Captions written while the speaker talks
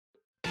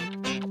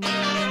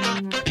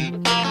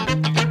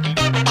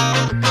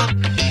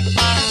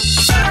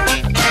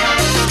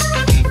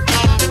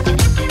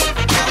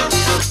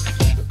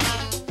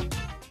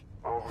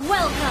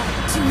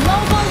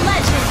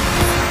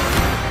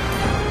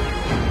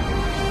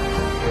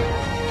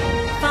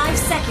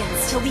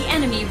Till the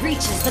enemy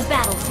reaches the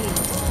battlefield.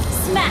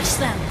 Smash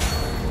them!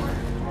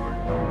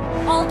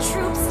 All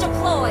troops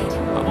deployed!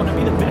 I wanna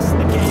be the best in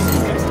the game,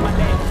 best in my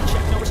name.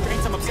 Check no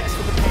restraints, I'm obsessed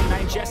with the pain.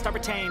 I ingest, I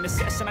retain,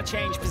 assess and I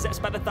change.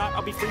 Possessed by the thought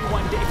I'll be free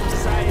one day from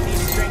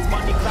society's strength.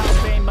 Money, cloud,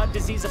 fame, a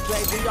disease, a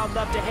plague. We all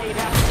love to hate,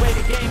 have to play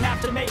the game,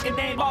 have to make a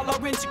name. All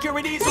our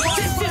insecurities are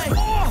this is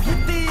war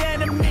with the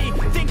enemy.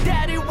 Think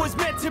that it was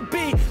meant to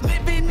be.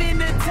 Living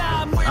in a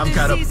time where I've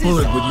got a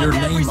bullet with your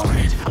name on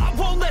it. I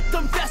won't let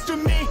them fester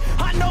me.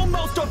 I know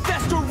most are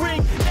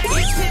festering.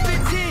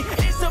 Negativity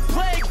is a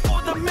plague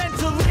for the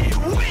mentally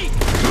weak.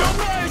 No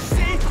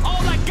mercy,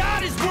 all I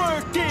got is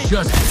working.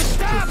 Justice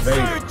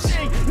prevails.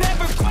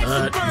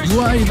 Do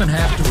I even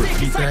have to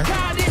repeat that?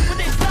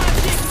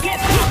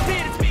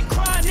 It's been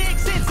chronic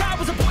since I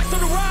was a boy, so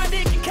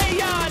neurotic and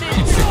chaotic.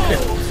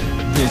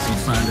 Busy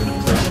finding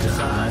a place to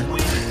hide.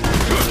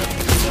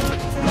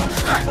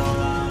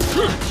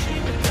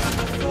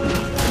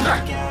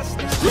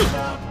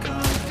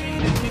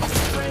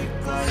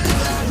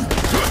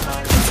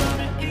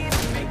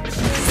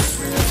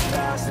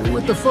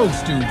 What the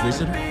folks do,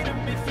 visitor?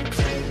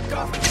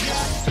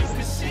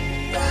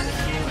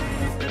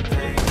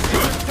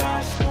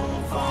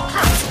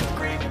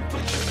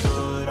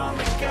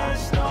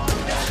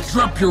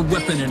 Drop your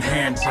weapon and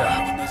hands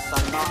up.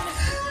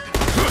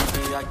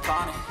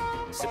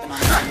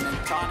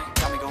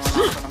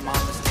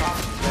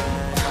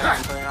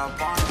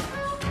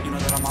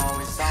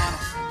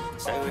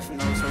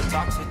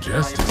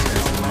 Justice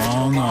has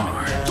long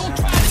arms. Don't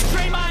try to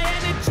drain my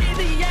energy.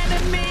 The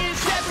enemy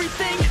is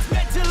everything. It's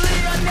mentally,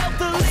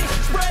 unhealthily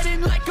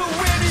spreading like a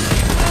rare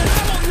disease. But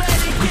I won't let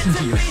it get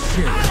to me.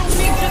 I don't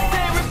need your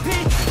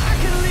therapy. I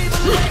can leave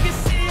a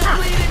legacy. I'm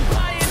leading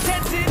by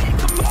intensity.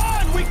 Come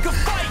on, we can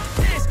fight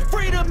this.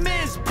 Freedom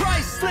is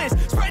priceless.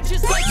 Spread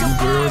just like a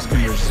girls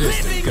can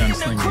resist a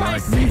gunslinger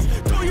like me.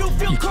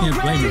 You can't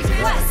blame me for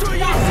that. Do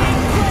you see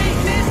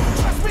greatness?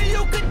 Trust me,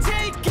 you can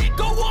take it.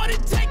 Go on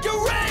and take your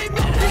aim.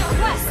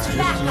 Request The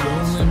backup!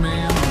 only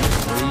man on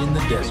his way in the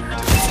desert.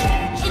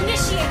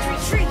 Initiate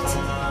retreat!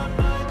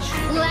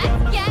 Let's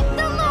get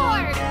the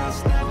Lord!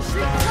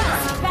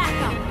 Request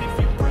backup!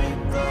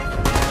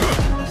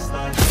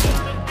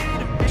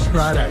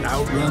 Try to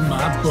outrun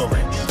my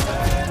bullets.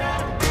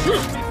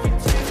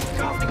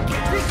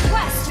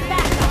 Request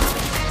backup!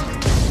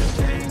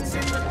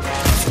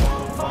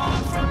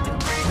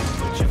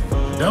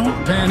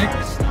 Don't panic.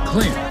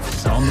 Clint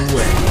is on the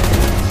way.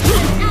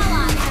 An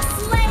ally has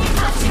slain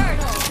a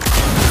turtle!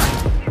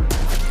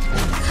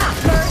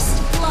 First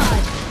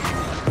blood!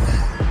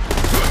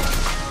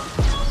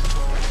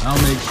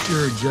 I'll make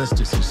sure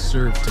justice is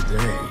served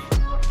today.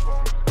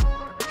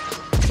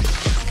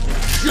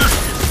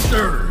 Justice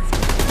served!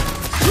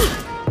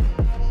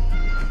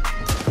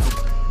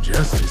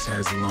 Justice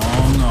has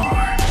long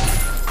arms.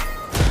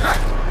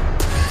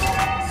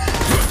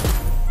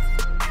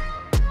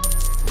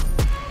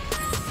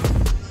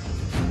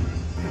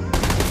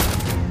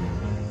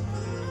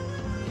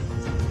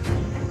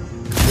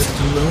 Just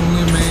a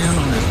lonely man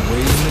on his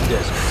way in the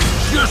desert.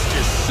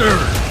 Justice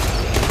served!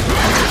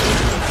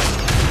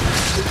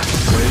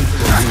 Wait for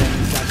me.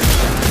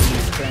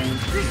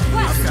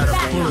 Request Got a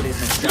backup! bullet.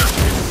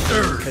 Justice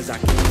served! Cause I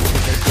came to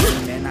the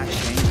game and I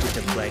changed it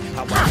to play.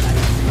 How I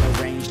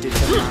rearranged it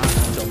to my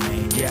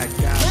domain. Yeah, I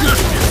got it.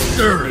 Justice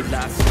served!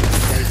 Lots of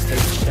mistakes,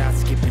 taking shots,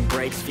 skipping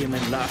breaks,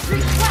 feeling lost,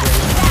 feeling Request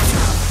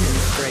backup!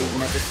 feeling straight,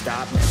 never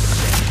stop, never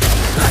change.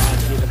 I'm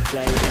here to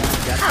play and I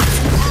got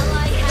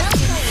Ally has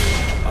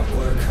slain! I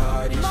work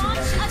hard each and Launch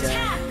every day.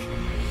 attack!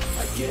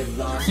 I get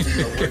lost in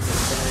the words I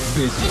say.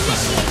 Busy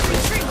Initiate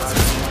retreat! I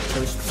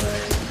push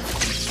play.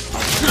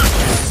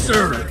 Justice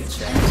served!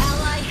 An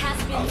ally has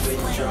been slain.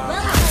 Well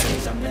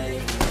played! I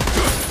made.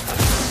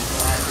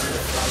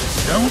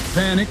 Don't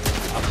panic.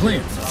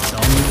 Clint is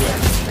on the way.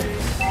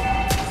 I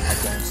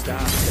won't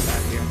stop till I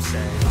hear him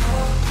say.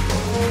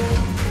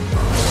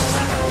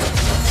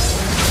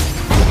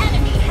 An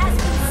enemy has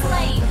been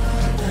slain!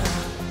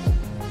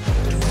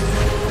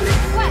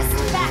 Request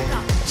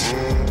backup!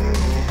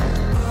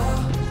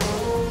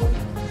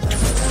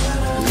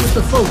 What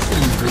the folks do,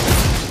 visitor?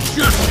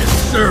 Justice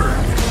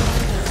served!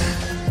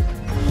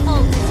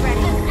 Ult is ready.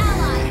 An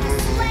ally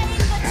has slain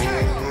the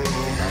turtle!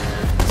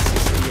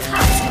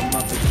 I'm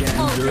up again.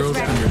 Ult is Girls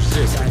can ready.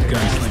 resist a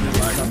gunslinger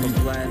like me.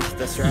 Blend,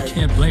 that's You right.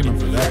 can't blame him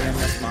for Yeah, that. and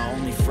that's my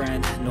only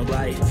friend. No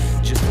light,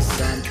 just the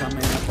sun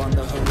coming up on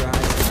the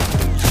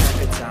horizon. Check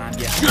the time,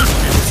 yeah.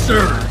 Justice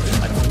served!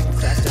 I move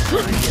fast to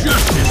find, yeah.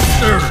 Justice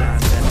served!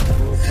 Shines and I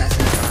move past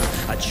the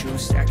time. I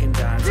choose stacking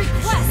dimes.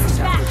 Request Shooters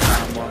half the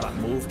backup. time while I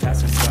move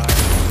past the stars.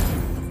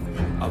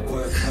 I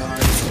work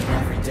hard each and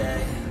every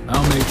day.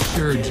 I'll make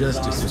sure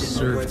justice is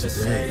served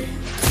today.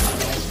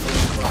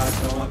 I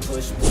know I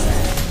push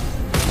play.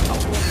 I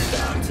won't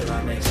stop till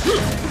I make a change.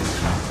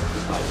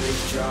 I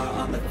draw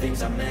on the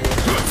things I made. I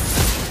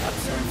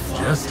turn flaws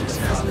Justice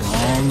into has flawless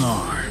long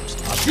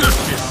shapes. arms.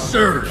 Justice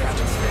served.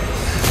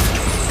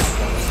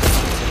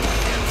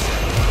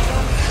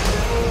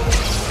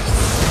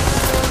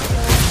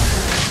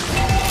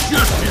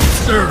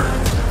 Justice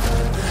served.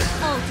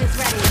 Ult is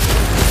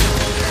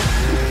ready.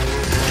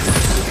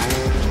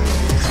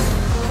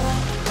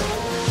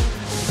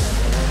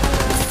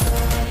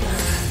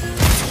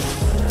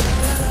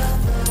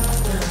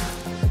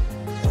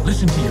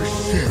 Listen to your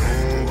sheriff.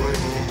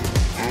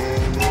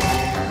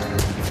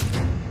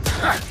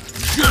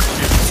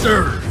 Justice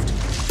served.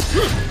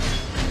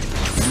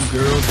 You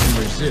girls can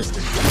resist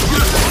it.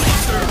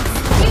 Justice served.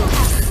 You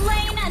have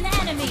slain an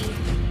enemy.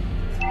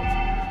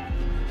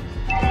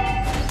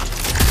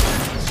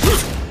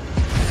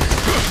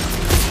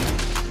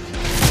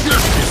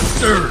 Justice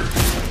served.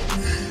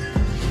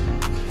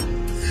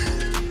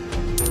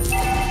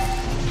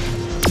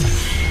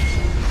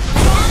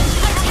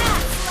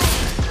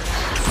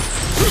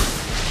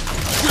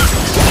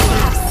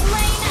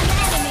 Slain an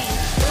enemy.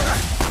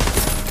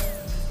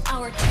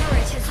 Our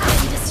turret has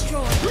been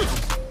destroyed.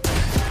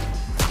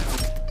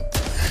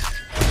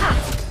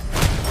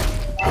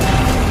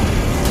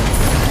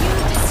 You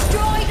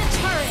destroyed a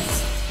turret.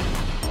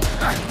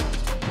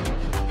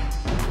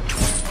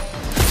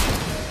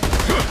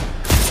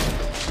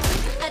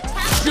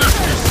 Attack the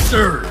Justice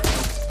served.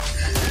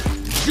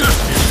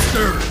 Justice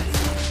served.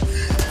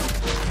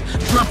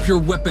 Drop your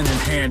weapon and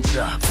hands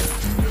up.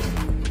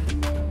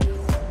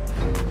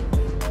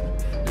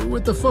 Do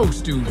what the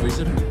folks do,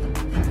 visitor.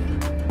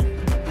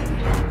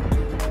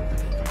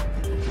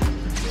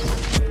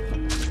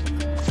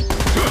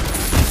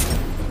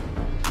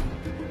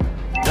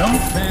 Don't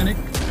panic.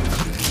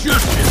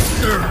 Justice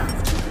served.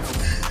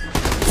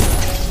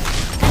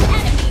 An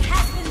enemy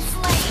has been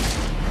slain.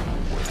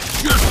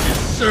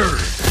 Justice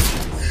served.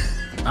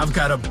 I've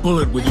got a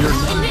bullet with your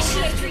name.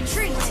 Initiate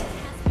retreat.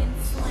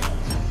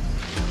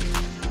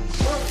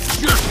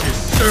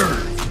 Justice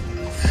served.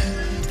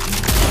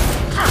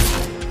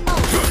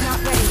 Ult is not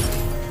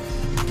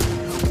ready.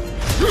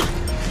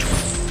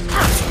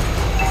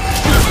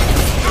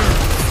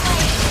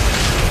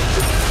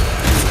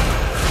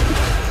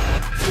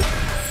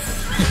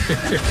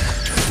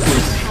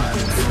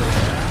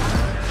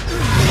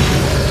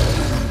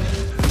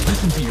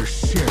 Listen to your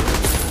sheriff,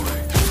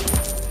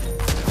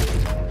 boy.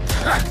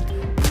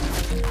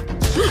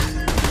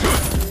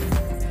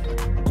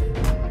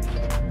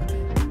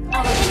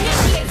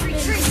 Initiate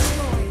retreat.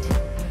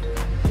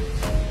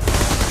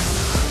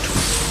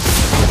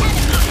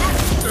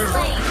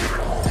 Slain.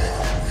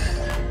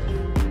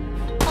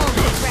 Ult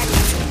is ready.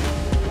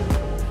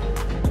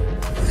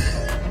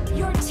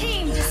 Your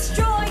team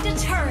destroyed a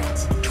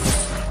turret.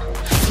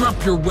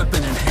 Drop your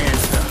weapon and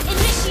hands up.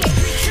 Initiate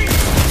retreat.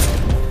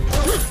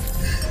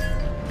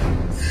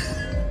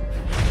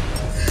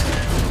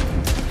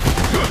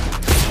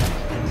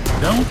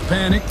 Don't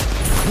panic.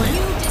 Clint.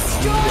 You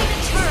destroyed a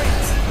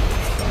turret.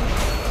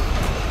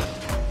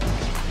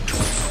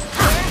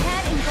 We're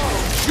ahead in goal.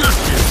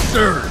 Justice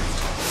served.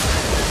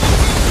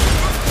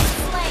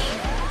 Slain.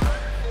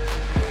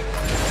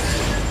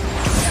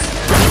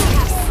 You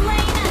have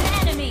slain an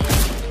enemy.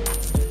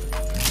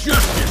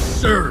 Justice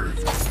served.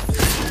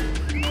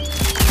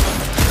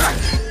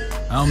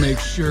 I'll make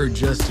sure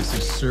justice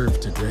is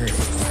served today.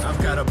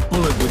 I've got a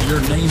bullet with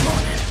your name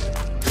on it.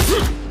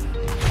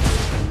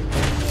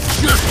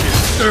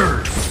 Justice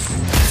served. Slain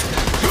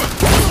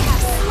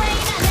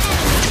an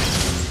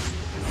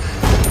enemy.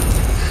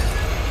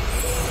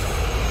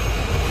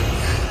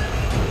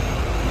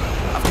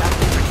 I've got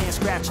things I can't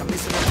scratch, I'm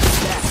missing every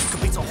stat.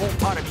 Completes a whole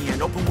part of me,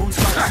 an open wound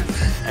scars.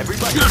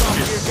 Everybody come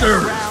here, Justice gather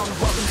served. round.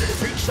 Welcome to the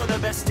freak show, the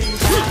best in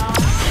town.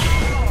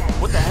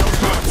 What the hell's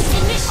wrong?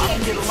 I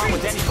can get along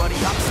with anybody,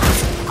 I'm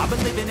sorry. I've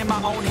been living in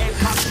my own head,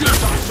 constantly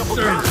thoughts jumble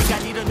around. Think I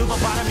need a new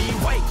lobotomy.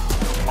 Wait,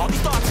 all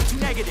these thoughts are too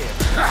negative.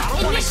 I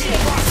don't wanna get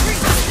lost,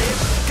 repetitive.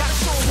 Gotta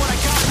show 'em what I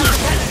got, I'm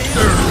competitive.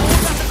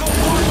 Got to go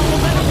hard, no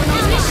momentum when I'm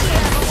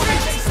Initiate I wanna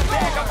chase the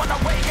bag, I wanna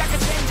wait, I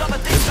can change all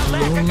the things I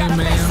lack. I Lonely gotta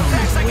man face the on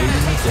facts, his I way gotta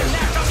to taste the death.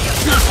 knack. I'll be a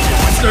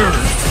Justice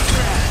served.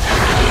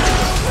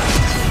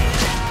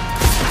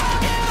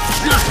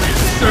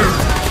 Justice served.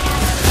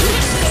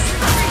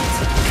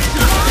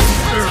 Justice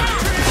served.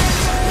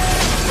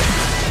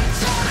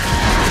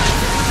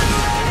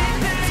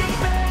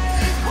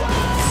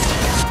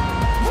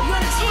 Your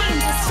team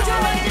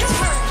destroyed a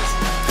turret.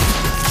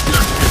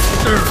 Justice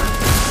served.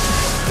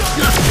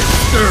 Justice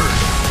served.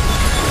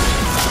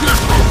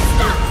 Justice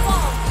served.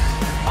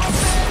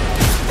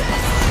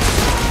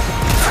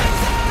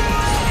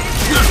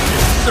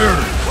 Justice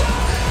served.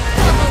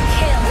 Double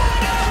kill.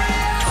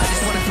 I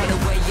just wanna find a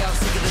way out,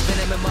 sick of the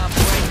venom in my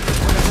brain.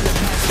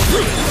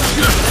 When I'm in the past,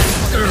 Justice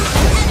served.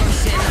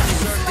 shit, I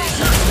deserve this.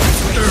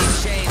 Served.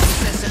 Shame,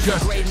 sense of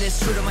Justice. greatness.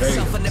 True to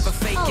myself, I never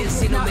fake it.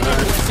 Seen no many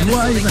Do Do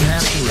I even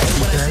have to repeat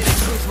When I say that? the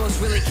truth, most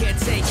really can't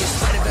take it. In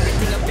spite of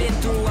everything I've been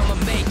through, I'ma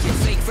make it.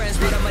 Fake friends,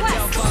 but I'm a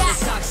downfall. It's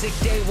toxic.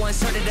 Day one,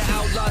 started to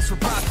outlaws for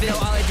profit.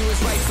 All I do is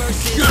write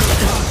verses.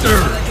 Justice All I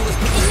served. do is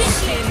put the work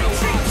in, no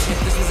option.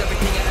 This was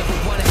everything I ever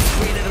wanted.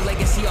 Create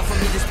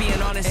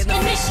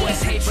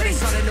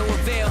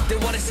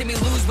me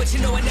lose, but you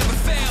know I never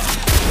fail.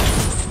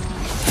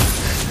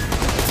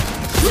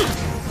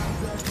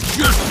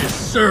 Justice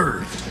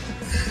served!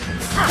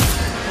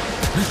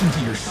 Listen to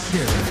your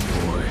sheriff,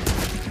 boy.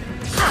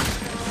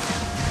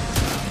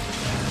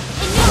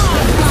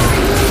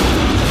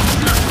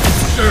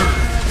 Justice served!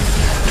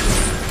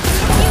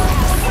 You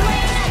have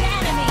slain an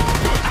enemy.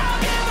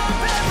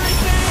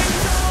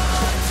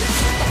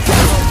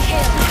 Double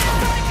kill.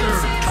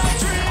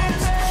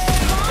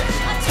 Launch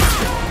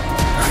attack.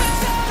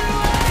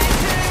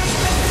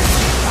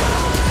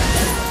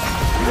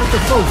 What the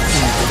folks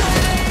do?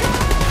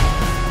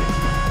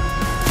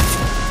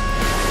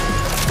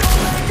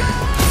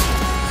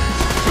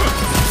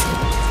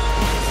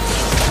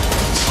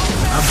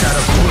 I've got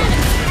a plan.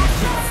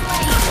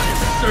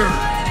 Justice served!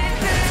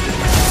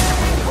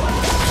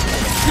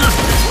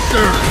 Justice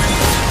served!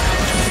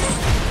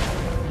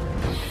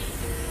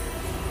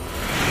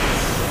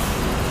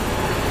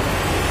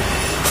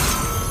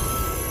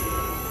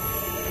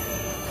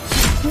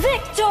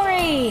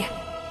 Victory!